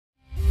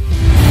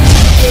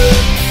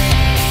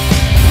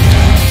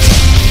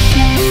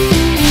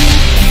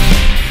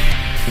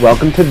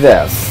Welcome to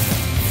this.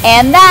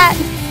 And that.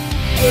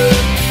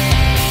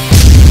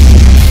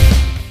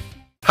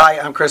 Hi,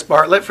 I'm Chris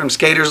Bartlett from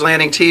Skaters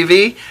Landing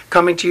TV,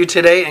 coming to you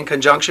today in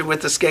conjunction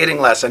with the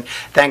skating lesson.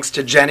 Thanks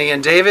to Jenny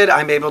and David,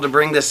 I'm able to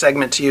bring this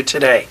segment to you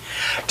today.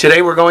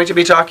 Today we're going to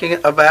be talking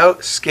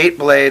about skate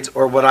blades,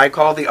 or what I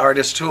call the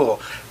artist tool.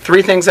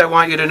 Three things I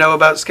want you to know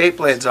about skate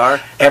blades are: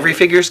 every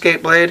figure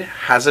skate blade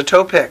has a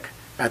toe pick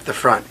at the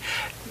front.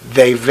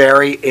 They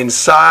vary in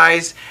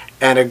size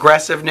and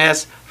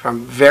aggressiveness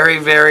from very,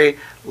 very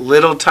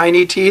little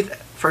tiny teeth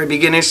for a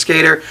beginning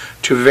skater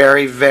to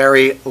very,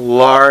 very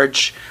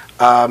large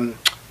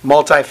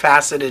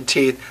multifaceted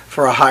teeth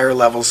for a higher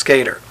level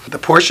skater. The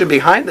portion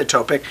behind the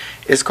toe pick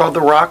is called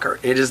the rocker.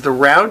 It is the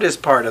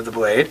roundest part of the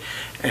blade.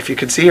 And if you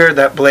can see here,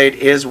 that blade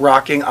is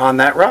rocking on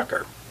that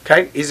rocker.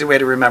 Okay, easy way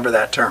to remember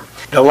that term.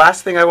 The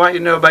last thing I want you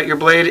to know about your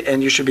blade,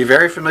 and you should be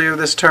very familiar with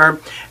this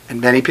term, and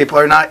many people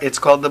are not, it's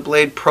called the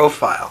blade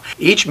profile.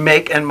 Each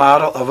make and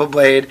model of a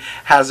blade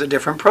has a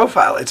different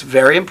profile. It's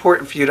very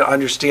important for you to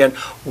understand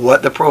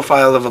what the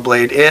profile of a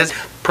blade is.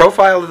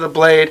 Profile of the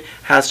blade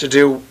has to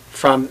do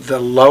from the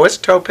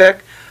lowest toe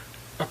pick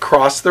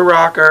across the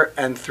rocker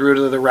and through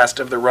to the rest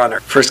of the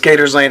runner. For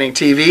Skaters Landing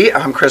TV,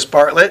 I'm Chris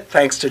Bartlett.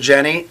 Thanks to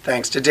Jenny,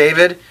 thanks to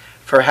David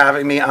for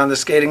having me on the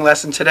skating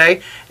lesson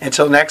today.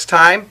 Until next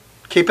time,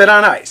 keep it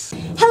on ice.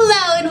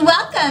 Hello and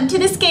welcome to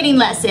the skating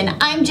lesson.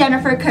 I'm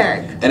Jennifer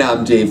Kirk. And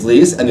I'm Dave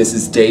Lees, and this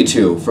is day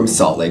 2 from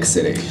Salt Lake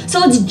City. So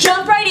let's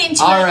jump right into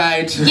it. All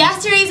right.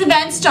 Yesterday's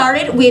event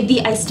started with the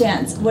ice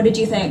dance. What did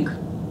you think?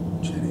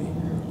 Jenny,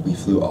 we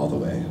flew all the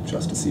way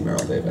just to see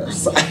Meryl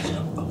Davis. Oh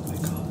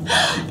my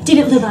God. Did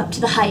it live up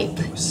to the hype?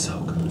 It was so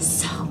good.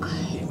 So good.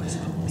 It was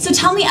amazing. So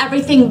tell me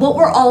everything. What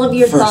were all of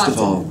your thoughts? First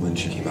of all, when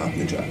she came out in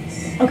the dress.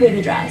 Okay,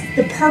 the dress.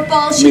 The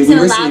purple, she I mean, was we in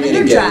a were sitting in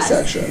lavender a gay dress.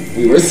 section.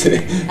 We were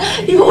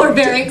sitting. People were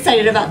very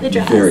excited about the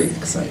dress. Very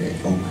exciting.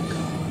 Oh my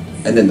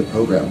God. And then the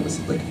program was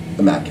like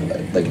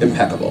immaculate, like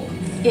impeccable.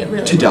 It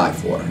really to die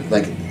for.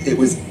 Like, it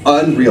was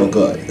unreal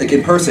good. Like,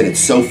 in person, it's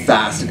so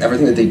fast, and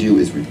everything that they do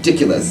is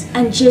ridiculous.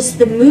 And just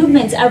the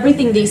movements,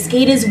 everything they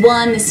skate is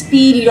one, the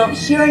speed, you don't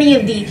hear any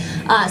of the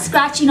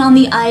scratching on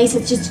the ice,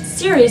 it's just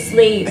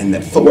seriously... And the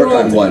footwork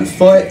on one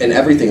foot, and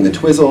everything, the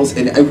twizzles,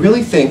 and I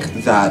really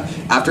think that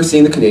after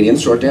seeing the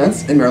Canadians short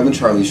dance, and Meryl and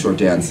Charlie's short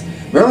dance,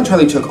 Meryl and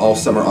Charlie took all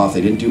summer off,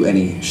 they didn't do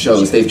any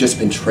shows, they've just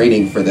been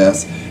training for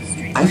this.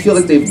 I feel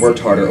like they've worked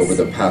harder over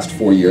the past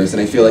 4 years,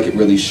 and I feel like it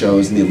really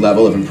shows in the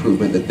level of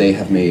improvement that they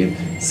have made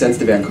since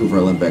the Vancouver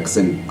Olympics.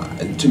 And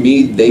to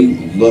me, they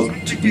look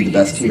to be the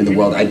best team in the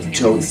world. I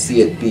don't see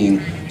it being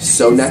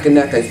so neck and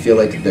neck. I feel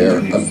like they're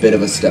a bit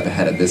of a step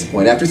ahead at this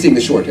point, after seeing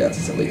the short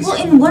dances at least.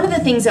 Well, and one of the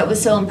things that was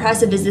so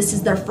impressive is this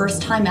is their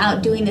first time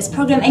out doing this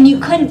program, and you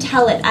couldn't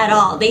tell it at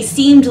all. They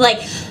seemed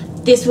like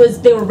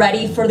they were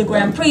ready for the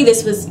Grand Prix.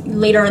 This was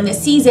later in the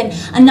season.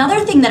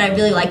 Another thing that I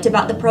really liked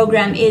about the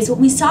program is what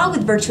we saw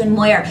with Virtue and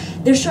Moyer.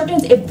 Their short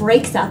dance, it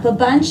breaks up a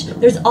bunch.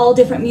 There's all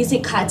different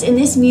music cuts. And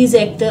this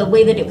music, the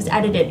way that it was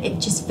edited, it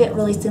just fit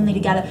really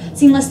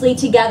seamlessly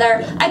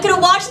together. I could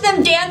have watched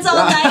them dance all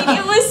night.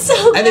 It was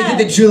so good. And they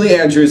did the Julie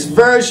Andrews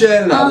version,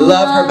 and I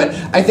love her. But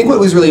I think what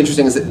was really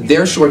interesting is that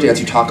their short dance,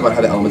 you talk about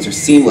how the elements are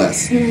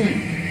seamless.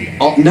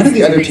 None of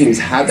the other teams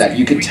had that.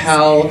 You could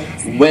tell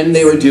when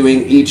they were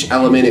doing each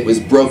element, it was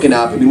broken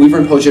up. I mean, Weaver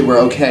and Poje were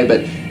okay,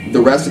 but the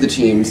rest of the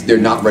teams, they're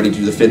not ready to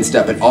do the fin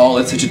step at all.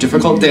 It's such a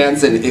difficult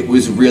dance, and it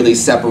was really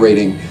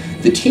separating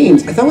the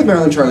teams. I thought with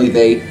Meryl and Charlie,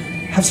 they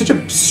have such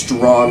a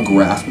strong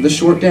grasp of the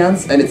short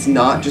dance, and it's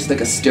not just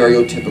like a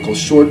stereotypical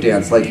short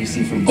dance like you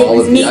see from all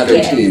of the other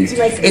teams.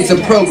 It's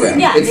a program.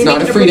 Yeah, it's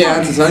not a free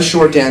dance, it's not a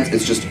short dance,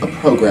 it's just a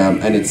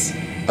program, and it's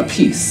a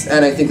piece.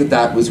 And I think that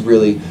that was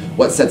really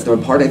what sets them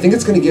apart. I think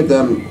it's going to give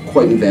them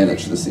quite an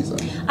advantage this season.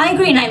 I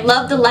agree, and I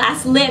love the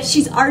last lift.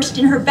 She's arched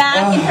in her back,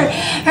 and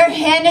her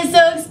hand is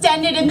so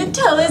extended, and the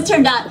toe is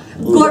turned out.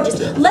 Gorgeous.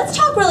 Let's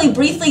talk really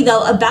briefly,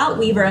 though, about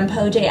Weaver and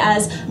Poje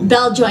as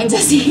Belle joins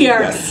us here.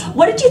 Yes.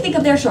 What did you think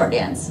of their short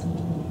dance?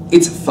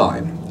 It's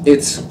fine.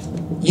 It's,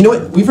 you know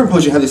what, Weaver and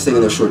Poje have this thing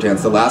in their short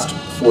dance, the last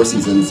 4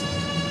 seasons,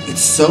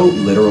 it's so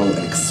literal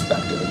and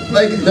expected.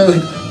 Like, they're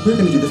like, we're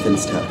gonna do the fin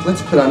step.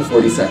 Let's put on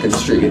 42nd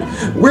Street.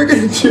 We're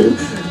gonna do,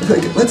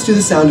 like, let's do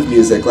the Sound of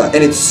Music. And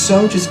it's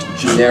so just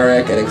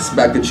generic and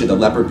expected. She had the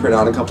leopard print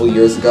on a couple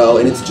years ago,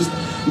 and it's just,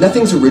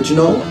 nothing's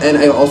original. And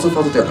I also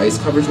felt that their ice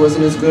coverage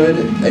wasn't as good.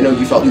 I know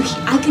you felt...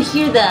 I could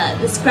hear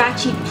the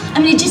scratching.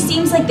 I mean, it just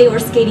seems like they were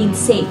skating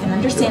safe, and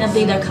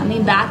understandably they're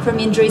coming back from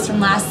injuries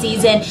from last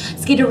season,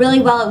 skated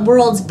really well at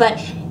Worlds, but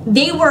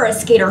they were a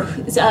skater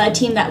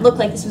team that looked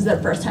like this was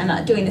their first time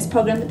out doing this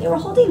program, but they were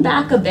holding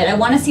back a bit. I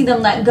want to see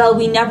them let go.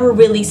 We never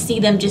really see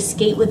them just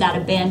skate with that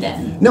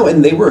abandon. No,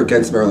 and they were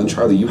against Meryl and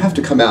Charlie. You have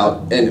to come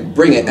out and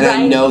bring it. And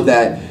I know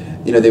that,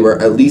 you know, they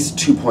were at least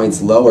 2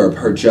 points lower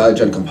per judge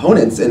on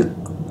components, and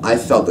I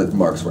felt that the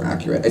marks were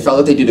accurate. I felt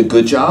that they did a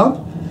good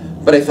job,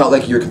 But I felt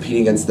like you're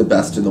competing against the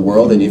best in the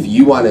world, and if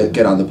you want to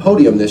get on the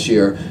podium this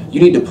year, you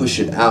need to push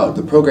it out.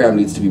 The program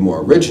needs to be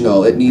more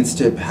original. It needs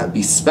to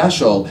be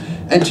special.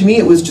 And to me,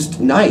 it was just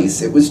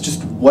nice. It was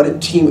just what a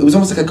team. It was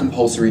almost like a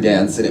compulsory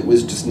dance, and it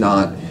was just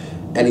not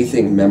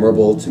anything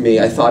memorable to me.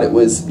 I thought it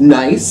was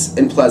nice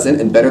and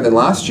pleasant and better than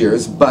last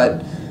year's,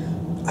 but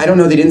I don't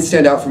know, they didn't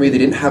stand out for me. They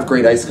didn't have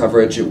great ice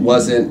coverage. It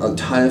wasn't a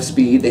ton of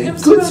speed. They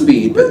had good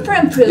speed. Room for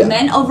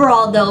improvement. Yeah.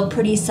 Overall, though,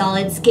 pretty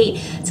solid skate.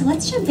 So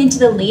let's jump into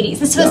the ladies.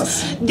 This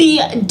was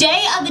the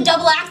day of the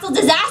double axel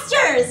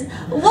disasters.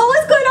 What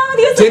was going on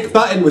with you? Dick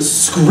Button was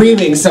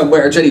screaming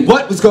somewhere, Jenny.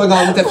 What was going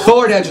on with that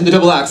forward edge in the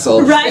double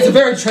axel? Right. It's a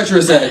very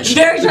treacherous edge.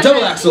 Very treacherous.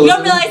 Double axle. You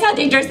don't realize how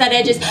dangerous that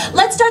edge is.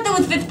 Let's start though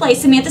with 5th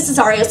place, Samantha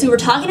Cesario. So we were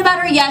talking about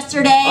her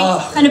yesterday,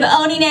 kind of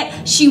owning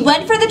it. She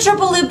went for the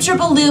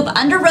triple loop,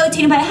 under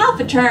rotating by half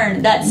a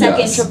turn, that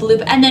second triple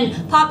loop, and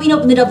then popping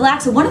open the double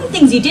axel. One of the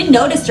things you did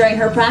notice during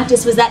her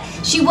practice was that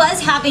she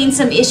was having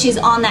some issues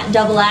on that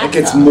double axle. It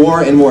gets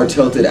more and more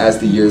tilted as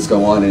the years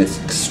go on, and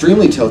it's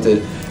extremely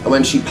tilted. And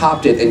when she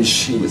popped it, and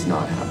she was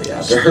not happy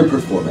after her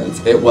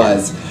performance. It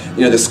was,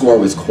 you know, the score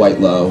was quite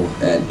low,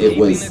 and it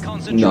was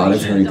not a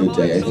very good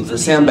day, I think, for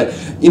Sam. But,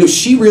 you know,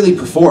 she really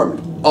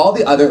performed. All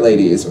the other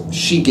ladies,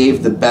 she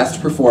gave the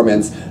best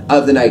performance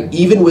of the night.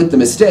 Even with the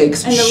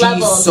mistakes, she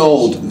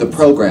sold the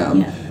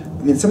program. Yeah.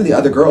 I mean, some of the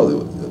other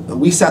girls,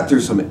 we sat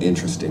through some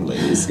interesting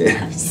ladies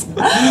skaters.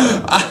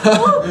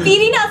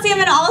 Beating out Sam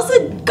and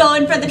also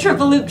going for the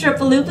triple loop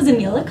was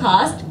Emile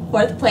Lacoste,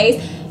 4th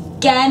place.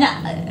 Again,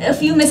 a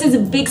few misses, a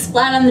big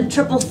splat on the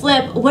triple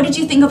flip. What did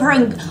you think of her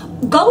and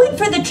going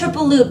for the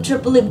triple loop?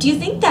 Do you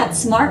think that's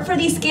smart for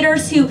these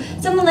skaters who,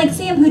 someone like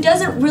Sam, who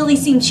doesn't really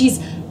seem, she's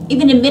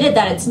even admitted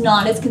that it's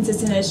not as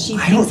consistent as she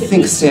thinks it needs to be? I don't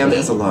think Sam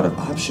has a lot of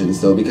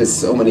options, though, because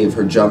so many of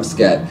her jumps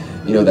get,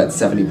 you know, that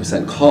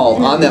 70%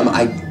 call on them.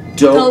 I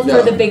don't know.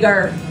 Go for the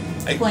bigger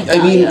point I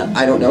mean,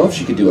 I don't know if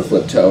she could do a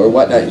flip toe or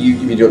whatnot.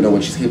 You don't know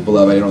what she's capable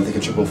of. I don't think a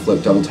triple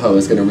flip double toe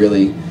is going to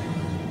really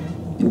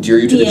endear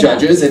you to the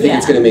judges. I think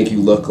it's going to make you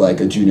look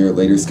like a junior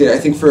later skater. I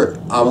think for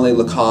Amelie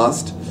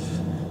Lacoste,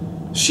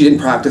 she didn't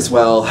practice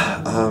well.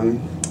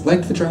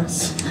 Liked the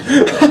dress.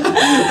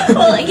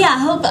 Well,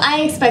 yeah,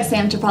 I expect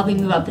Sam to probably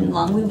move up in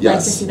long. We would like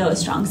to see those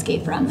strong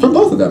skate from From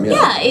both of them, yeah.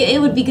 Yeah, it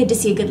would be good to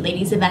see a good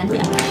ladies event.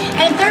 Yeah.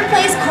 And in 3rd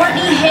place,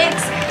 Courtney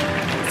Hicks.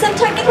 Some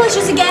technical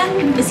issues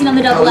again, missing on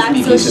the double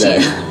axle.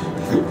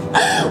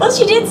 Well,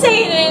 she did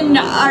say in an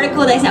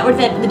article that I sent with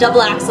that the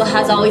double axle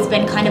has always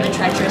been kind of a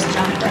treacherous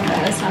jump for her.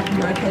 I was talking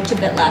to her coach a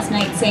bit last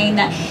night, saying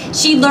that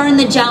she learned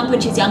the jump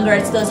when she's younger.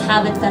 It's those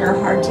habits that are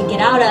hard to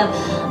get out of.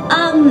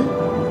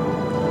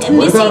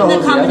 Missing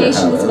the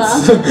combination as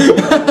well.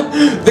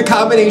 The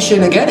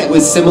combination, again, it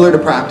was similar to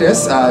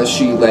practice.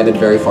 She landed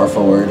very far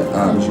forward.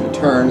 She would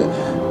turn,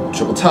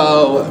 triple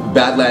toe,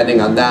 bad landing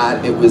on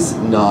that. It was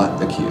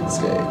not a cute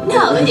skate.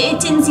 No,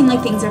 it didn't seem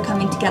like things are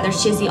coming together.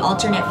 She's the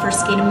alternate for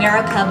Skate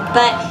America,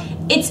 but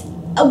it's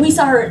we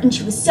saw her and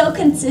she was so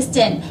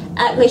consistent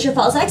at Glacier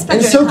Falls. I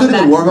expect her to come back. And so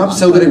good in the warm-up,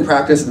 so good in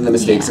practice, and the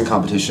mistakes in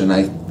competition.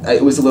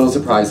 It was a little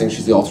surprising.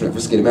 She's the alternate for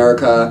Skate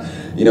America,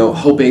 you know,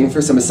 hoping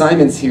for some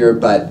assignments here,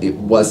 but it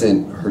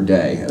wasn't her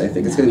day. And I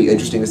think it's going to be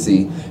interesting to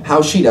see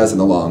how she does in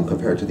the long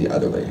compared to the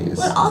other ladies.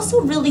 Well, it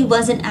also really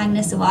wasn't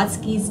Agnes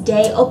Zawadzki's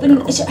day. Opening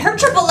her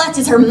triplets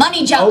is her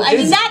money jump. I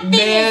mean, that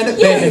thing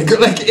is huge.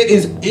 Like, it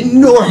is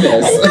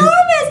enormous.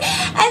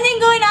 And then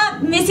going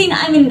up, missing.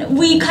 I mean,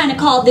 we kind of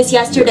called this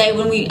yesterday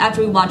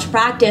after we watched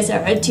practice,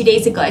 or 2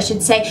 days ago, I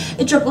should say,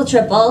 the triple,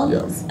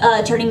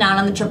 turning down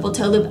on the triple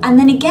toe loop, and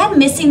then again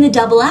missing the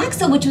double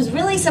axel, which was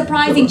really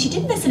surprising. She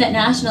did miss it at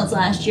nationals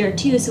last year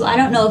too, so I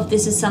don't know if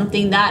this is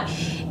something that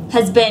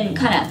has been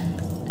kind of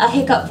a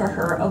hiccup for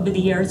her over the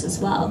years as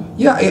well.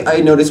 Yeah,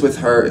 I noticed with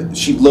her,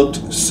 she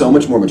looked so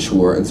much more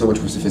mature and so much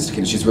more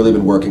sophisticated. She's really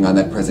been working on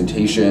that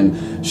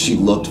presentation. She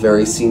looked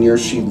very senior.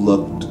 She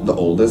looked the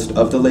oldest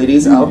of the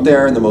ladies out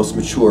there and the most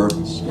mature.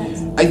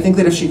 I think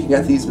that if she can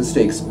get these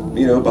mistakes,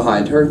 you know,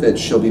 behind her, that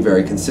she'll be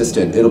very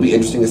consistent. It'll be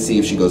interesting to see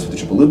if she goes for the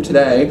triple loop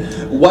today,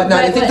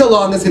 whatnot. I think the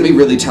long is going to be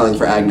really telling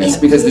for Agnes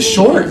because the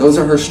short, those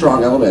are her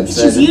strong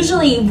elements. She's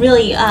usually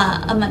really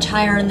a much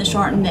higher in the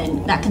short, and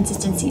then that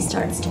consistency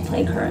starts to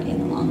plague her in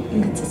the long.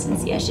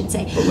 Inconsistency, I should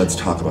say. But let's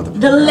talk about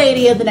the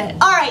lady of the night.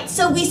 All right,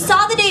 so we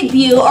saw the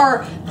debut,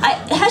 or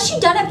has she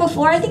done it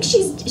before? I think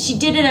she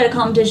did it at a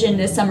competition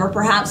this summer,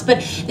 perhaps.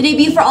 But the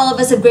debut for all of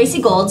us of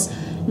Gracie Gold's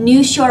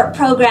new short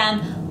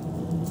program.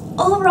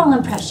 Overall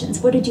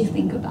impressions. What did you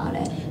think about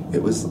it?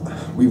 It was.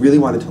 We really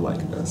wanted to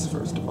like this.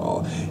 First of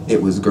all,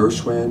 it was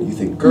Gershwin. You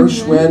think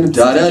Gershwin?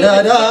 Da da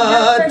da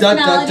da da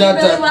da da.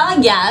 Really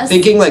well, yes.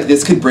 Thinking like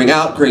this could bring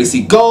out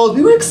Gracie Gold.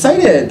 We were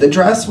excited. The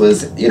dress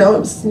was, you know, it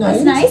was nice.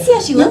 It's nice. Yeah,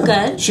 she looked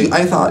good.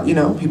 I thought, you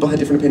know, people had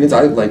different opinions.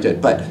 I liked it,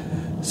 but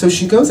so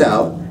she goes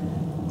out,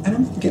 and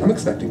I'm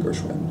expecting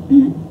Gershwin.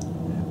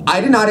 I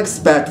did not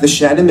expect the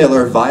Shannon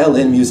Miller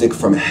violin music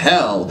from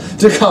hell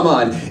to come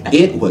on.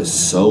 It was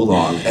so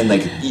long, and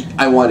like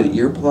I wanted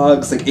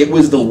earplugs. Like it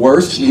was the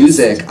worst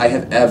music I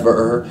have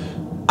ever.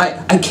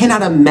 I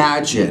cannot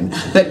imagine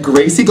that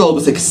Gracie Gold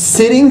was like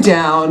sitting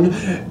down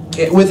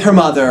with her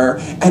mother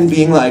and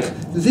being like,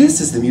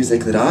 this is the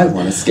music that I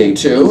want to skate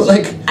to.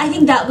 Like, I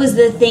think that was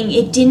the thing.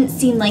 It didn't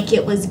seem like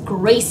it was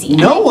Gracie.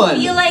 No one.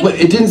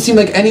 It didn't seem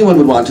like anyone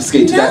would want to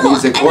skate to that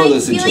music or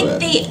listen to it. And I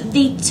feel like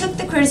they took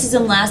the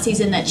criticism last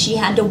season that she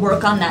had to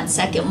work on that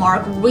second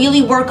mark,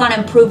 really work on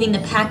improving the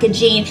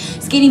packaging,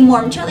 skating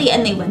more maturely,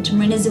 and they went to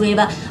Marina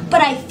Zueva.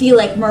 But I feel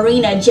like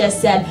Marina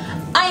just said,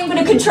 I am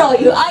going to control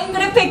you. I am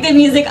going to pick the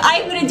music. I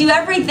am going to do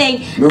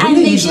everything. Marina and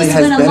they usually just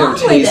has went better along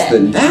taste with it.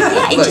 than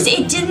that. Yeah,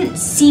 it didn't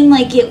seem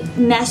like it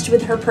meshed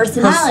with her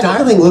personality. Her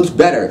styling looked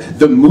better.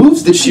 The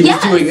moves that she was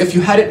doing, if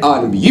you had it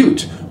on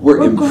mute,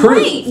 were improved.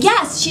 Great.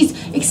 Yes, she's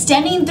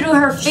extending through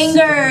her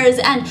fingers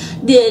and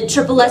the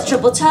triple S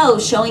triple toe,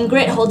 showing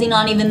grit, holding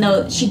on even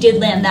though she did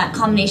land that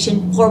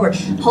combination forward,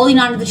 holding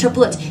on to the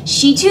triplets.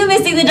 She too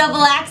missing the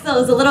double axel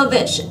is a little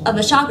bit of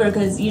a shocker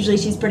because usually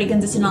she's pretty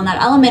consistent on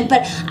that element.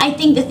 But I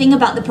think the thing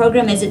about the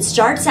program is it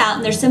starts out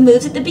and there's some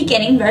moves at the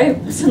beginning,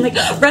 some like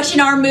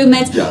Russian arm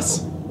movements.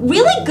 Yes.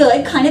 Really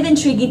good, kind of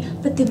intriguing,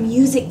 but the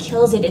music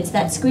kills it. It's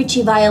that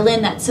screechy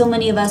violin that so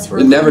many of us were.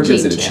 It never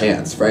gives it a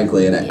chance,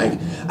 frankly, and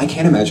I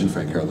can't imagine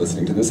Frank Carroll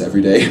listening to this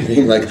every day and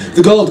being like,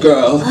 the gold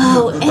girl.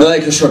 Oh, I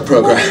like a short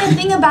program. Well, and the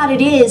thing about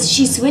it is,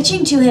 she's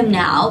switching to him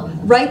now,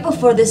 right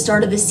before the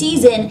start of the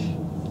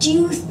season. Do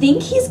you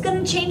think he's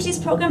going to change these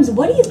programs?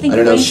 What do you think? I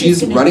don't know.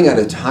 She's running out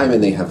of time,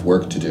 and they have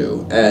work to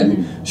do,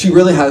 and she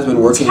really has been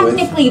working.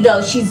 Technically,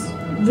 though, she's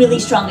really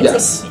strong.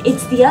 It's like,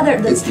 it's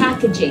the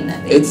packaging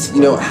that it's, you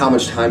know, how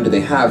much time do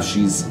they have?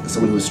 She's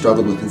someone who has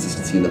struggled with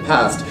consistency in the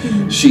past.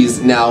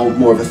 She's now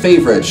more of a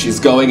favorite. She's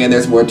going and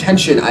there's more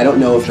tension. I don't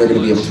know if they're going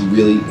to be able to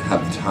really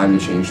have the time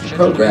to change the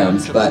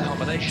programs, but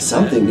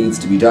something needs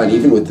to be done,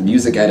 even with the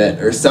music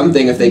edit or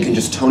something, if they can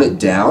just tone it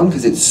down,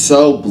 because it's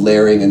so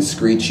blaring and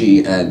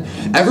screechy, and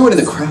everyone in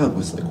the crowd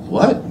was like,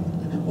 what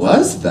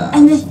was that?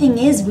 And the thing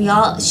is,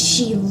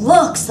 she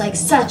looks like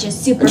such a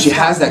superstar. And she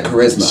has that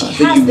charisma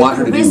that you want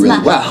her to do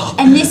really well.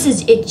 And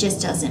it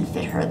just doesn't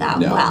fit her that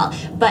well.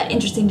 But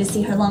interesting to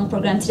see her long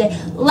program today.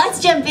 Let's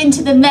jump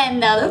into the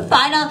men, though. The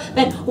final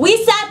men. We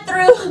sat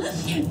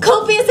through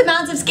copious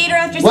amounts of skater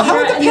after skater. Well,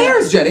 how about the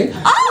pairs, Jenny?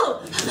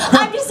 Oh!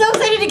 I'm just so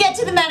excited to get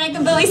to the men. I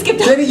completely skipped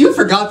Jenny, you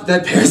forgot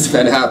that pairs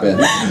event happened.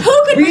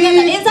 Who could forget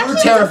that? It's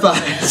actually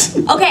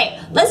terrified. Okay,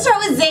 let's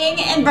start with Zing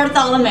and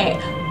Bartholomew.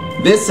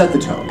 This set the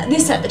tone.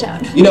 This set the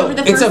tone. You know,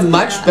 it's a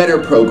much better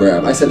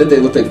program. I said that they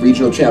looked like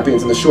regional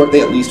champions in the short.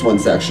 They at least won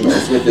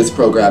sectionals with this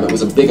program. It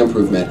was a big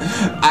improvement.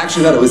 I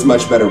actually thought it was a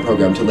much better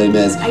program to Les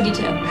Mis. I do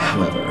too.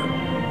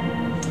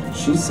 However,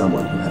 she's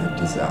someone who had a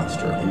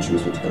disaster when she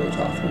was with Taylor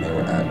Toth when they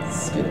were at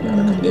Skate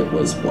America. It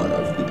was one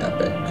of the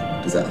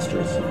epic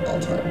disasters of all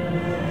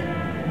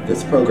time.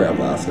 This program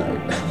last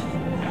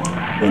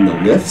night, when the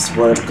lifts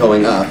weren't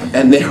going up,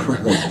 and they were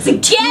like,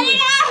 get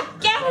it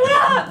up! Get it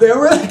up! There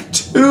were like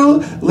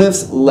 2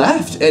 lifts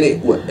left,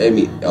 and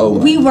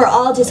we were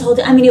all just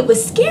holding, it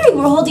was scary. We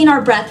were holding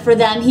our breath for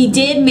them. He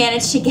did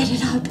manage to get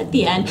it up at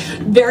the end.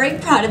 Very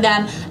proud of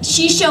them.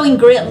 She's showing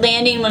grit,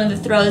 landing one of the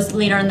throws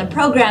later in the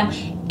program.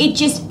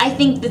 I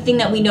think the thing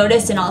that we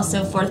noticed, and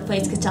also 4th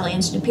place, Castelli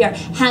and Schnappier,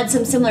 had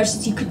some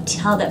similarities. You could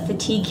tell that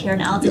fatigue here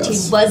in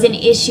altitude was an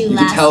issue last night.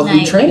 You could tell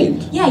who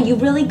trained. Yeah, you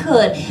really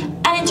could.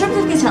 And in terms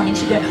of Castelli and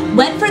Schnappier,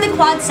 went for the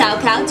quad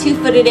Saukow,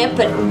 2-footed it,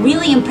 but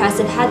really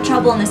impressive. Had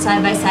trouble in the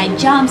side-by-side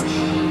jumps.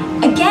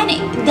 Again,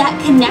 that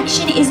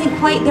connection isn't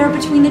quite there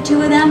between the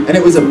two of them. And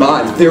it was a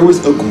bond. There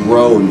was a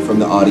groan from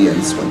the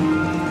audience when...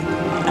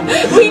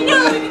 We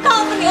knew we could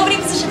call it from the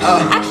opening position.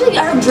 Actually,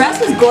 her dress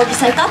was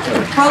gorgeous. I thought that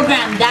the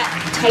program, that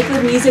type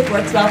of music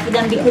works well for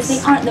them because they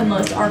aren't the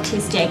most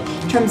artistic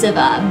in terms of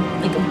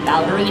like a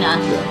ballerina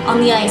on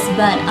the ice,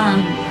 but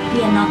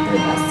not their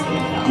best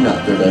skater at all.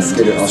 Not their best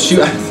skater at all.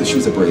 She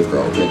was a brave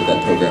girl at the end of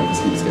that program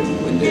because he was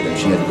getting winded and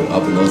she had to go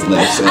up in those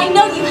lifts. I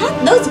know, you had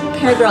those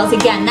pair girls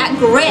again, that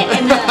grit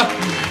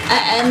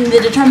and the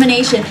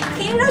determination.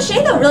 Katie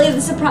O'Shea, though, really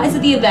the surprise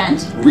of the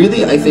event.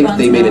 Really, I think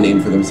they made a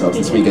name for themselves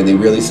this weekend. They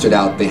really stood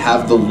out. They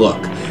have the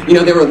look. You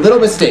know, there were little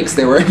mistakes.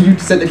 You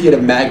said that he had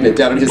a magnet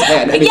down in his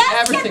hand.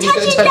 Everything was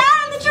touching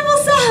down the triple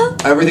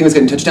sub. Everything was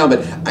getting touched down, but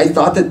I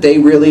thought that they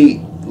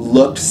really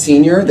looked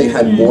senior. They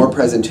had more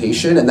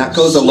presentation, and that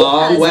goes a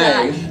long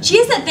way. She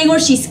has that thing where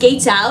she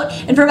skates out,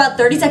 and for about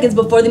 30 seconds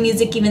before the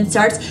music even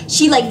starts,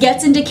 she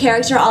gets into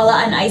character a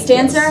la an ice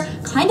dancer.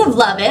 Kind of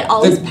love it.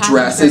 Always the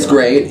dress is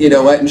great, you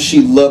know what, and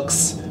she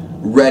looks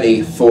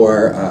ready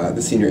for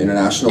the senior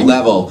international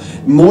level,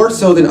 more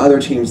so than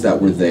other teams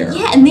that were there.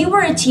 Yeah, and they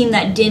were a team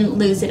that didn't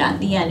lose it at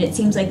the end. It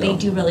seems like they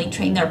do really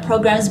train their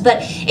programs, but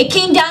it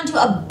came down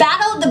to a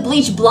battle of the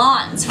bleach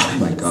blondes. Oh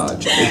my God,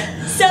 Jenny.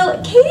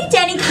 So Katie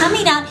Denny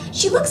coming out,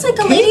 she looks like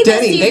a lady.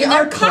 Denny, they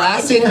are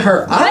classing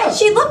her up. Right,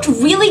 she looked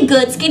really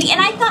good skating,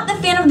 and I thought the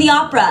Phantom of the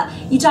Opera,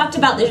 you talked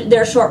about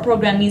their short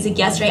program music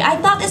yesterday, I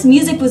thought this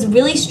music was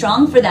really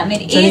strong for them.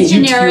 It Jenny, is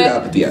generic. you teared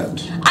up at the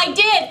end. I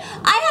did.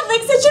 I had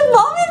like such a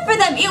moment for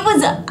them. It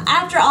was,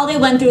 after all they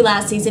went through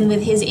last season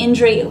with his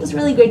injury, it was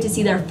really great to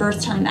see their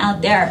first time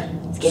out there.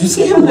 Did you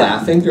see him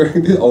laughing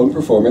during his own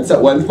performance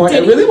at one point? I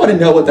really want to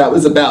know what that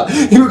was about.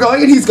 You were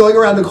going and he's going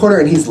around the corner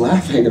and he's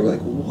laughing and we're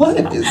like, what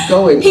is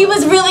going on? He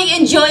was really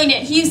enjoying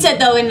it. He said,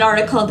 though, in an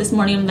article this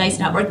morning on Vice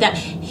Network that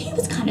he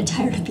was kind of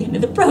tired at the end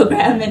of the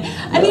program. And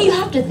I mean, you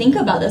have to think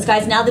about those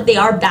guys now that they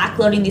are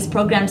backloading these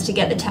programs to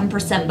get the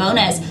 10%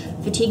 bonus.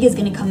 Fatigue is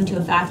going to come into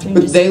a factor.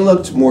 But they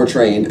looked more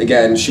trained.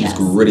 Again, she was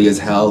gritty as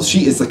hell.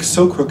 She is like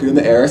so crooked in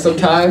the air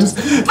sometimes.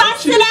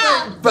 Bust it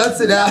out!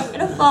 Bust it out! She's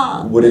gonna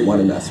fall. Wouldn't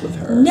want to mess with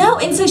her. No,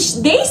 and so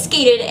they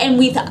skated and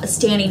we thought,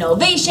 standing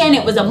ovation,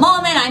 it was a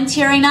moment, I'm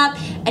tearing up.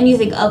 And you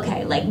think,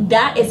 okay, like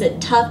that is a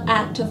tough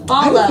act to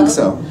follow. I don't think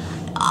so.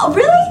 Oh,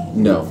 really?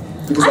 No.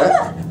 Because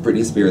that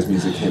Britney Spears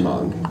music came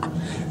on.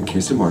 And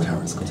Kirsten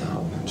Mortowers goes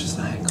out. Just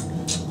like,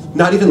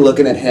 not even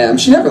looking at him.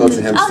 She never looks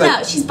at him. Oh,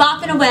 no, she's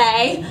bopping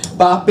away.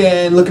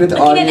 Bopping, looking at the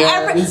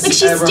audience. Like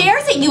she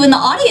stares at you in the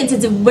audience.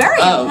 It's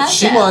very impressive.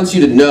 She wants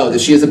you to know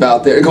that she is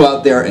about to go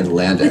out there and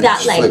land it. With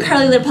that like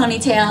curly little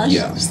ponytail.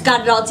 Yeah. She's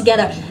got it all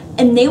together.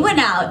 And they went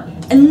out,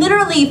 and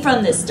literally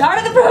from the start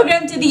of the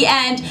program to the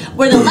end,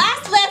 where the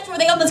last lift, where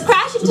they almost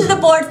crashed into the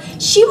boards,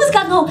 she was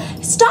gonna go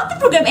stop the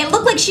program. It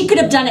looked like she could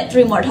have done it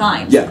 3 more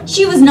times. Yeah.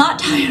 She was not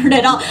tired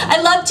at all.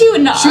 I loved to.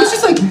 She was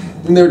just like,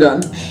 and they were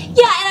done.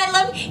 Yeah, and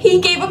I love,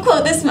 he gave a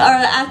quote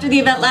after the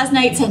event last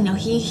night saying, no,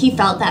 he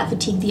felt that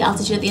fatigue, the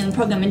altitude at the end of the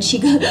program, and she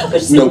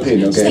goes, no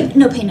pain, no gain. Like,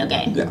 no pain, no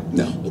gain. Yeah,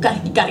 no. You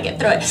gotta get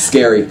through it.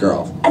 Scary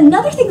girl.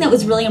 Another thing that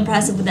was really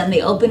impressive with them,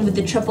 they opened with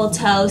the triple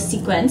toe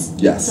sequence.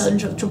 Yes. So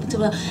triple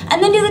toe,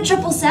 and then do the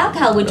triple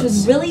salchow, which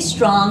was really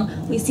strong.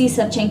 We see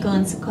Savchenko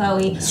and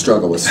Sukhoi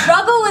struggle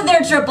with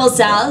their triple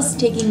sows,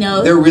 taking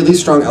note. They're really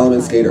strong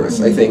element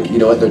skaters. I think, you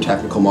know what, their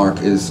technical mark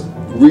is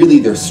really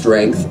their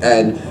strength,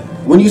 and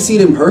when you see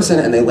it in person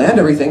and they land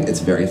everything, it's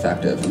very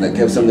effective, and that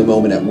gives them the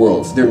moment at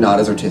Worlds. They're not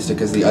as artistic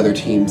as the other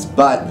teams,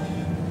 but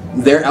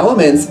their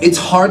elements, it's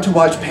hard to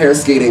watch pair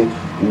skating,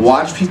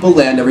 watch people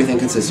land everything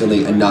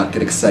consistently and not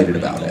get excited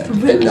about it,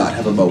 really? And not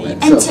have a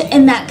moment. And,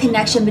 and that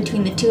connection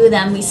between the two of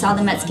them, we saw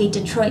them at Skate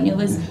Detroit, and it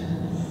was,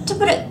 to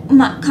put it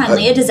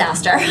kindly, a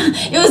disaster.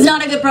 It was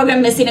not a good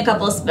program, missing a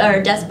couple of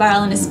death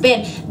spiral and a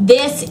spin.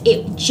 This,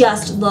 it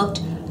just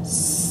looked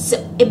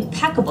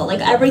impeccable.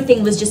 Like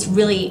everything was just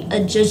really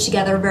judged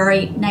together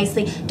very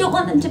nicely. Don't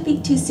want them to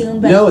peak too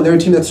soon, but no, and they're a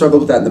team that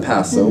struggled with that in the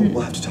past, so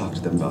we'll have to talk to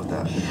them about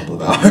that in a couple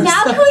of hours.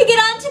 Now can we get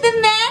on to the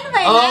men?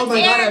 Oh my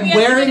god, I'm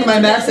wearing my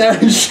Max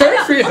Aaron shirt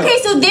for you. Okay,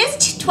 so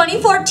this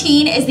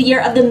 2014 is the year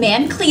of the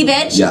man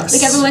cleavage. Yes.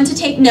 Like everyone to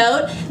take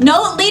note.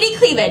 No lady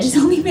cleavage, it's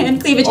only man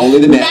cleavage.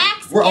 Only the men.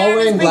 We're all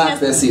wearing black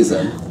this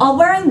season. All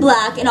wearing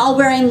black and all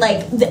wearing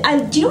like,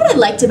 do you know what I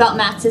liked about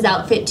Max's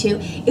outfit too?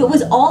 It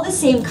was all the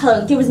same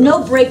color. There was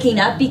no breaking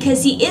up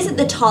because he isn't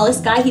the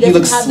tallest guy. He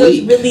doesn't have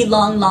those really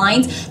long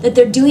lines, that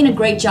they're doing a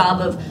great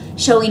job of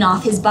showing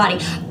off his body.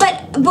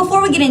 But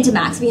before we get into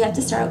Max, we have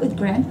to start with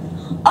Grant.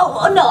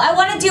 Oh, no, I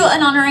want to do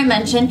an honorary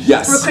mention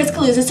for Chris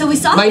Kaluza. So we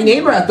saw my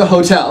neighbor at the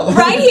hotel.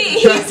 Right?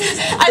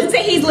 I would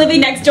say he's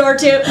living next door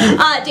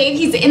to Dave.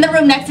 He's in the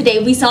room next to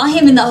Dave. We saw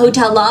him in the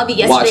hotel lobby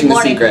yesterday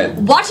morning.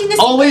 Watching The Secret.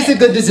 Always a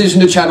good decision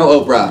to channel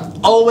Oprah.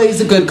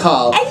 Always a good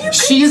call.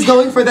 She is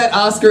going for that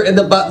Oscar in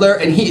The Butler,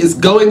 and he is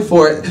going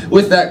for it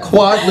with that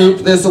quad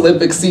loop this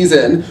Olympic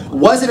season.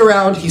 Wasn't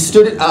around, he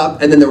stood it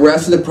up, and then the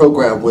rest of the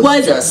program was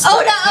just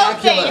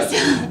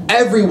spectacular.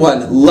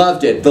 Everyone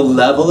loved it. The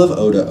level of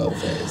Oda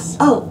O-face.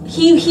 Oh,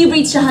 he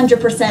reached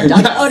 100%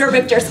 on the Oda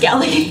Richter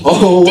scale.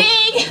 Oh.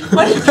 Ding!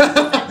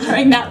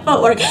 During that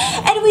footwork.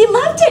 And we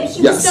loved it.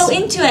 He was so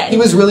into it. He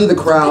was really the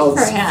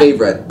crowd's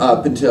favorite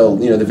up until,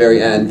 the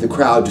very end. The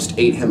crowd just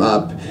ate him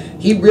up.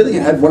 He really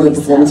had one of the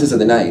performances of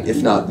the night,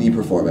 if not the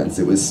performance.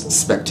 It was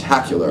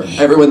spectacular.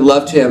 Everyone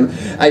loved him.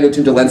 I know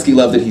Tim Dolenski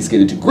loved that he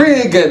skated to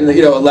Grieg and,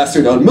 a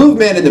lesser-known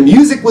movement, and the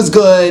music was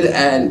good,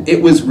 and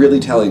it was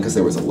really telling because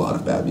there was a lot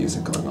of bad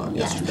music going on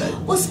yesterday.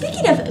 Well,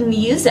 speaking of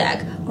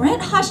music,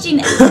 Grant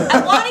Hochstein,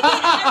 I want to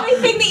get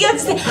everything that you have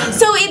to say.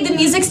 So the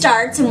music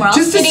starts, and we're all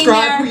sitting there. Just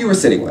describe who you were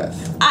sitting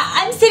with.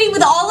 I'm sitting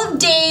with all of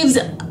Dave's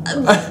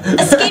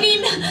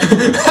skating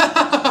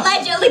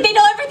legend. Like, they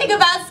know everything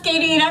about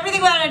skating and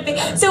everything about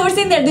everything. So we're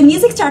sitting there, the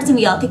music starts, and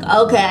we all think,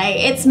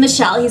 okay, it's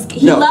Michelle.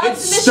 He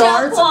loves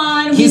Michelle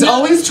Kwan. He's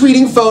always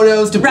tweeting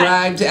photos to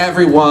brag to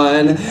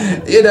everyone.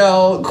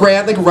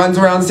 Grant runs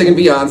around singing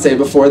Beyonce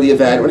before the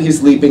event when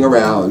he's leaping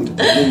around.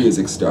 And the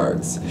music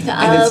starts.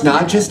 And it's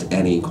not just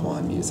any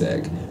Kwan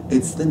music.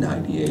 It's the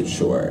 98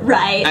 short.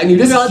 Right. And you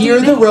just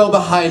hear the row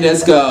behind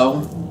us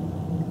go,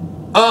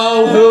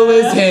 oh, who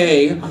is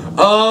he?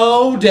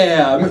 Oh,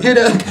 damn.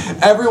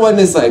 Everyone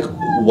is like,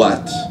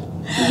 what?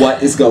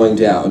 What is going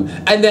down?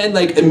 And then,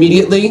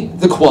 immediately,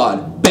 the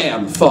quad,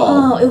 bam,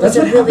 fall. Oh, it was That's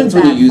what really happens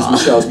when you use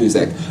Michelle's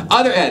music.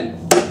 Other end,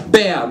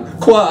 bam,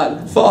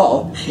 quad,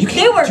 fall. You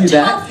can't They were do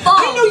that. tough falls.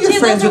 I know you're She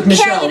friends was with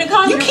Michelle. carrying a You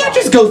concert can't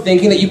ball. just go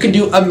thinking that you can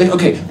do,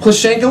 okay,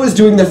 Plashenko is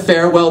doing the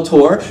farewell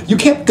tour. You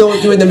can't go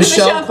doing the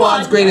Michelle Michelle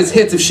Quad's Quad. greatest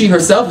hits if she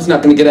herself is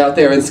not going to get out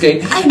there and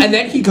skate. And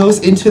then he goes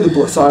into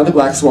the song of the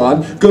Black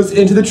Swan, goes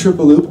into the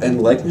triple loop,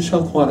 and like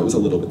Michelle Kwan, it was a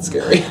little bit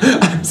scary.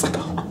 I was like,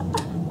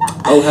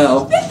 oh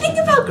hell. The thing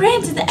about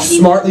Grant is that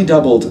Smartly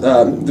doubled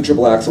the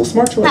triple axel.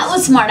 Smart choice. that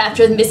was smart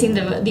after missing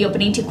the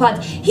opening 2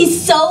 quads.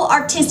 He's so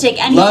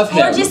artistic and Love he's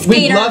a gorgeous him. We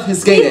skater. love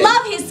his skating. We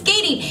love his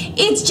skating.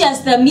 It's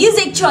just the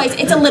music choice.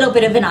 It's a little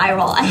bit of an eye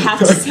roll, I have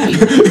to say.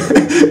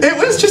 It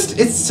was just,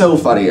 it's so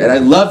funny, and I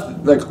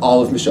love like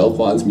all of Michelle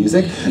Kwan's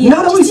music. Yeah,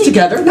 not always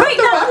together, not right,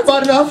 the no, rap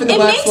button off in the it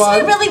Black makes Swan.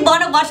 me really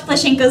want to watch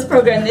Plashenko's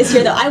program this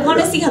year, though. I want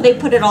to see how they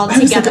put it all I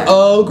was together. like,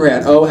 oh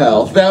Grant, oh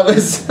hell. That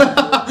was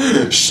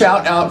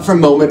shout out for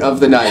moment of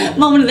the night.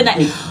 Moment of the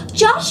night.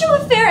 Joshua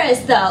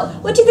Ferris, though,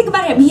 what do you think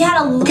about him? He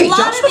had a Okay, lot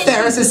Joshua of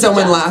Ferris issues is with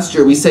someone the last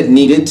year we said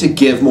needed to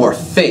give more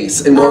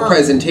face and more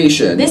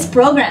presentation. This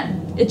program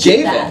achieved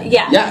Gave that. it.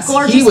 Yeah, Yes,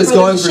 gorgeous he was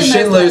program. going for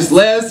Schindler's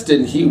List,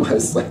 and he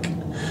was like,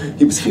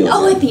 he was feeling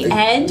Oh, it. at the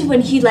end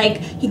when he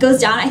goes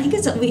down, I think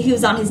he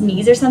was on his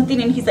knees or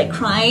something, and he's like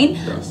crying.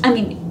 Gross. I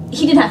mean,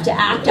 he didn't have to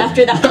act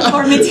after that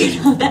performance.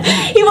 You know that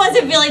he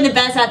wasn't feeling the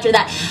best after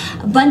that.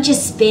 A bunch of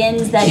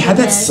spins that He had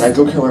that missed.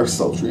 psycho killer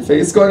sultry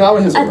face going on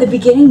with his At the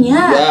beginning,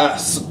 yeah.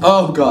 Yes.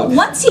 Oh god.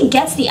 Once he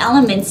gets the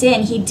elements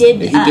in, he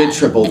did. He did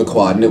triple the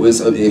quad, and it was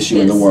an issue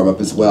in the Yes.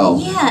 warm-up as well.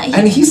 Yeah,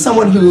 and he's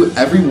someone who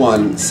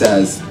everyone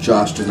says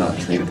Josh does not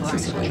train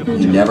consistently.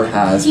 He never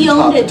has. He We owned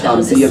talked it, to Tom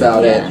though, Z this-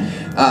 about yeah.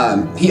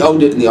 it. He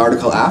owned it in the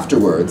article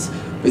afterwards.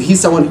 But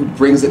he's someone who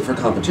brings it for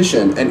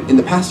competition, and in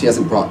the past he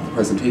hasn't brought the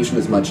presentation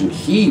as much, and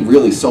he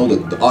really sold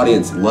it. The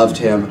audience loved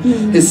him.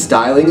 His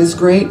styling is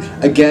great.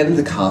 Again,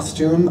 the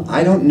costume,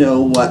 I don't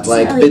know what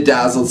like really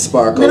bedazzled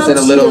sparkles little and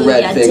a little too,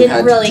 red yeah, thing didn't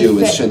had really to do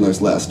with fit.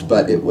 Schindler's List,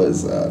 but it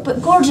was...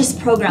 But gorgeous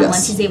program Yes.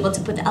 once he's able to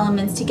put the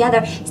elements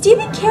together.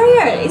 Stephen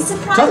Carrier is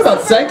surprised. Talk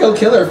about psycho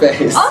killer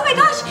face. Oh my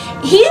gosh,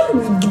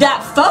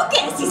 that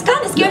focus, he's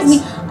kind of scares me.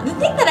 The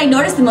thing that I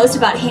noticed the most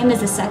about him is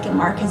the second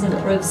mark has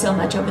improved so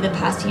much over the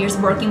past years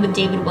working with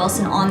David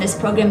Wilson on this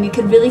program. You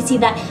could really see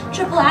that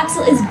triple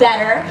axel is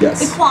better.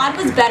 Yes. The quad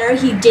was better.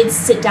 He did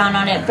sit down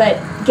on it,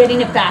 but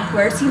getting it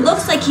backwards, he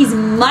looks like he's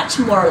much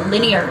more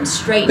linear and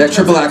straight. That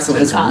triple axel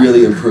has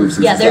really improved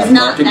since Yeah, his there's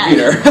last not mark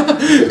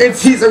in Peter.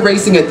 He's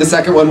erasing it. The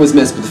second one was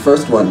missed, but the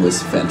first one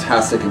was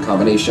fantastic in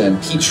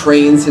combination. He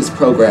trains his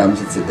programs.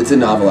 It's a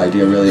novel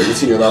idea, really, at the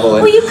senior level.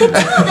 And Well, you could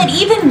tell that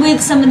even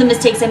with some of the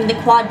mistakes, I mean,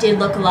 the quad did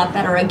look a lot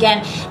better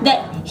again,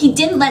 that he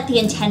didn't let the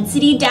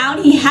intensity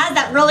down. He had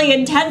that really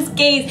intense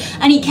gaze,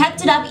 and he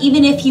kept it up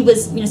even if he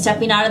was,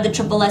 stepping out of the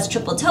triple S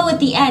triple toe at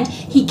the end.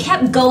 He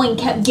kept going,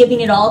 kept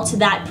giving it all to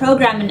that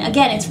program, and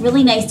again, it's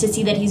really nice to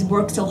see that he's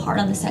worked so hard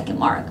on the second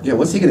mark. yeah,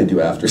 what's he going to do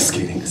after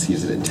skating? Because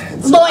he's an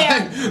intense...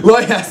 Lawyer.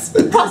 Yes.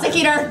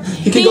 Prosecutor.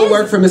 He can go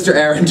work for Mr.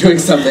 Aaron doing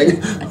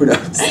something. Who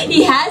knows?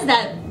 He has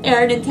that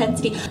Aaron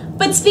intensity.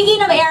 But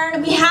speaking of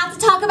Aaron, we have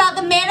to talk about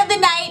the man of the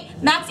night,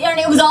 Max Aaron.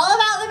 It was all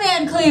about the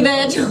man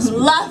cleavage.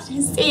 Loved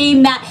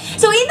seeing that.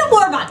 So in the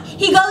warm-up,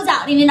 he goes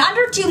out, and in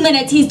under 2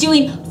 minutes, he's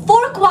doing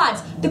 4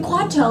 quads. The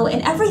quad toe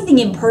and everything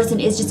in person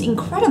is just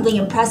incredibly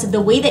impressive. The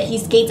way that he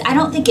skates, I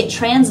don't think it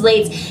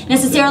translates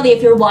necessarily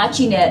if you're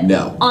watching it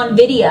on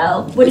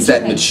video. What It's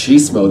that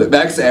machismo that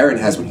Max Aaron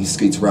has when he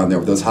skates around there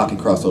with those hockey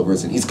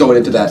crossovers, and he's going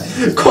into that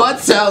quad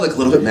style, like a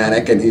little bit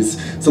manic, and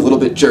it's a little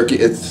bit jerky.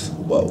 It's,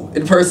 whoa.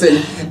 In person,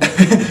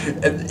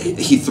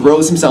 he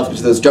throws himself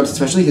into those jumps,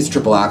 especially his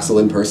triple axel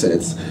in person.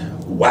 It's,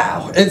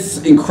 wow. It's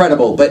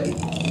incredible, but...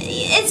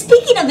 And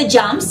speaking of the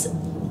jumps,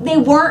 they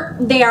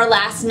weren't there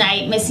last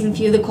night, missing a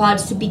few of the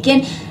quads to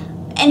begin.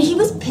 And he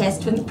was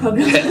pissed when the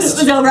program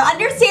was over,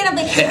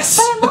 understandably. Pissed.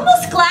 But I'm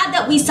almost glad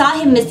that we saw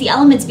him miss the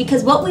elements,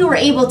 because what we were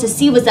able to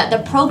see was that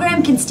the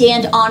program can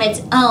stand on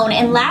its own.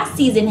 And last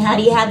season, had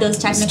he had those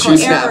technical 2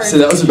 snaps, errors, so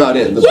that was about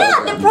it. the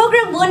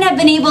program wouldn't have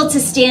been able to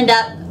stand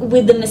up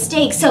with the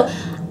mistakes. So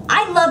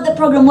I love the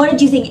program. What did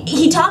you think?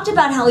 He talked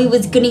about how he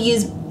was going to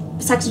use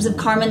sections of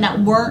Carmen that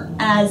weren't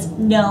as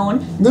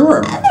known. There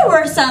were. And there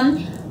were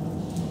some.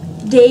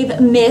 Dave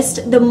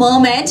missed the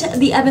moment,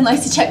 the Evan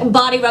likes to check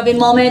body rubbing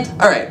moment.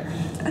 All right.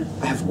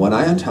 I have one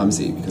eye on Tom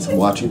Z because I'm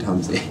watching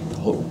Tom Z. The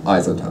whole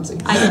eyes on Tom Z.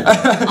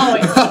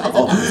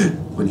 Always.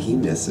 When he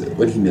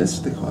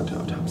missed the quad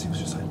toe, Tom Z was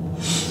just like...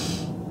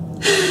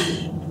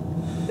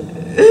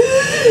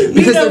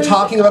 because they're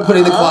talking about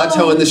putting the quad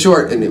toe in the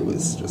short, and it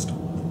was just... it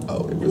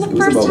was a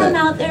first moment. time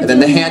out there And then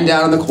the doing hand it.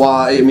 down on the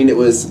quad, I mean, it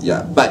was...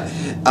 Yeah, but,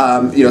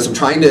 so I'm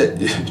trying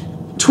to...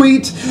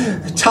 Tweet,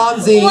 Tom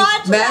Z,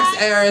 Watch Max that.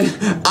 Aaron,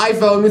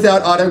 iPhone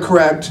without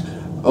autocorrect.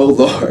 Oh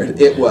Lord,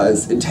 it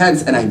was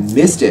intense, and I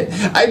missed it.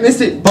 I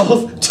missed it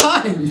both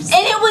times.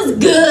 And it was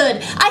good.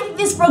 I think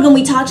this program,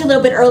 we talked a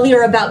little bit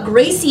earlier about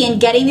Gracie and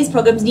getting these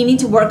programs needing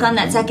to work on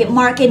that second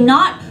mark and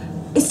not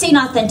staying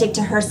authentic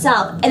to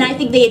herself. And I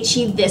think they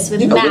achieved this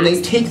with Max. When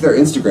they take their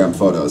Instagram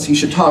photos, he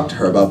should talk to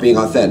her about being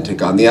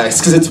authentic on the ice,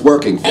 because it's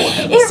working for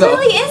him. It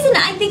really is, and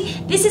I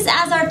think this is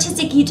as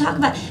artistic. You talk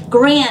about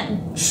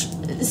Grant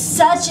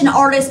such an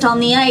artist on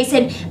the ice,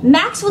 and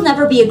Max will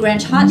never be a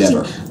Grand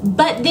Hochstein,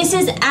 but this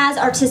is as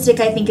artistic,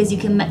 I think, as you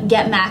can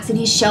get Max, and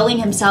he's showing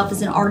himself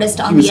as an artist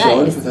on the ice. He was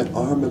going for that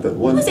arm of it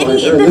one point. The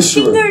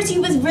fingers, he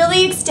was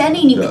really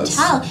extending, you could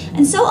tell.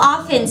 And so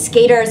often,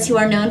 skaters who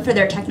are known for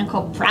their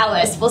technical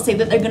prowess will say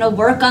that they're going to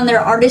work on their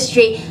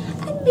artistry.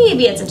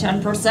 Maybe it's a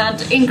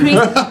 10% increase,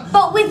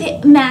 but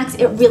with Max,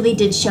 it really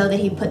did show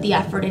that he put the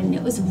effort in, and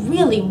it was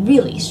really,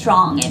 really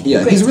strong. And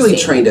yeah, he's really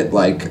trained it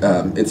like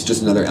it's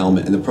just another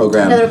element in the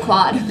program. Another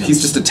quad.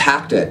 He's just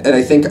attacked it, and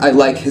I think I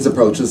like his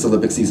approach to this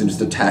Olympic season,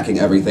 just attacking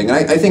everything.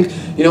 And I think,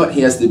 you know what,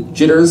 he has the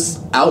jitters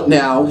out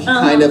now.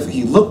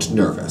 He he looked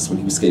nervous when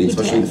he was skating,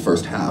 especially in the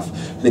first half.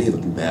 And then he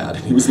looked bad.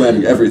 He was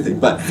landing everything.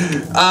 But,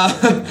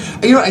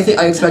 you know,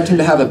 I expect him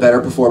to have a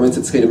better performance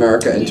at Skate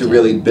America and to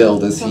really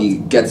build as he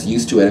gets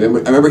used to it.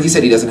 I remember he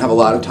said he doesn't have a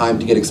lot of time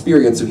to get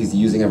experience, so he's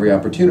using every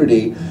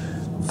opportunity.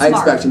 I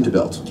expect him to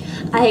build.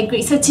 I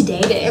agree. So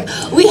today, Dave,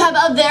 we have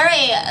a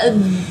very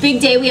big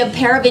day. We have a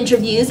pair of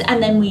interviews,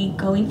 and then we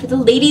going for the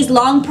ladies'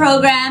 long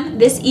program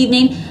this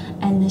evening.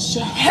 And the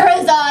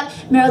Scheherazade,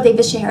 Meryl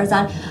Davis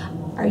Scheherazade.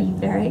 Are you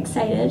very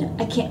excited?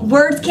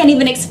 Words can't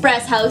even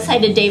express how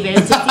excited David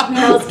is to see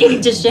Meryl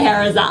skating to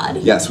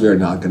Scheherazade. Yes, we are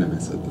not going to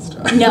miss it this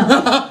time.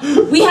 No.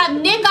 We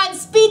have Nick on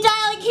speed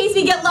dial in case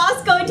we get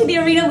lost going to the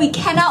arena. We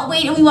cannot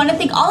wait, and we want to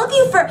thank all of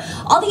you for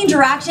all the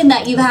interaction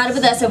that you've had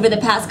with us over the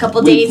past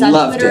couple days on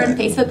Twitter and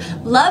Facebook.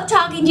 Love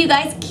talking to you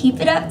guys. Keep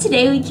it up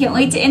today. We can't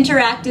wait to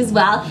interact as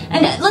well.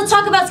 And let's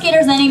talk about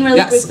Skaters Landing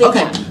really quickly.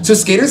 Okay. So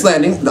Skaters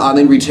Landing, the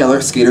online retailer,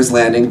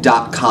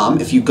 skaterslanding.com.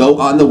 If you go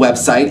on the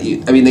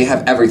website, I mean, they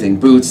have everything.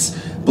 Boots,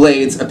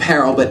 blades,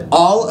 apparel, but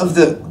all of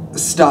the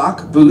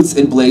stock boots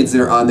and blades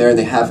that are on there, and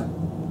they have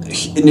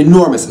an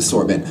enormous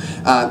assortment.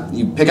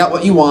 You pick out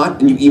what you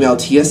want and you email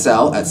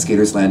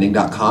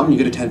tsl@skaterslanding.com and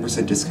you get a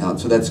 10% discount.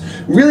 So that's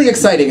really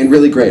exciting and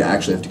really great. I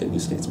actually have to get new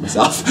skates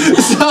myself. Good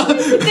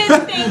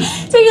thing.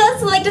 So we'd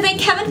also like to thank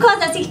Kevin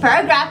Kwasniewski for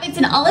our graphics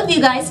and all of you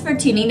guys for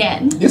tuning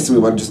in. Yes, so we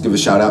want to just give a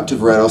shout out to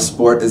Veretto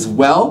Sport as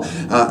well.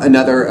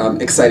 Another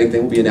exciting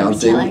thing we'll be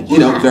announcing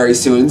very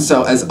soon.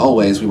 So as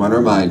always, we want to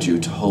remind you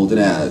to hold an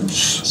edge.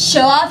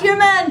 Show off your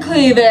man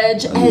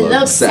cleavage and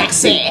look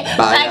sexy.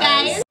 Bye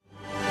guys.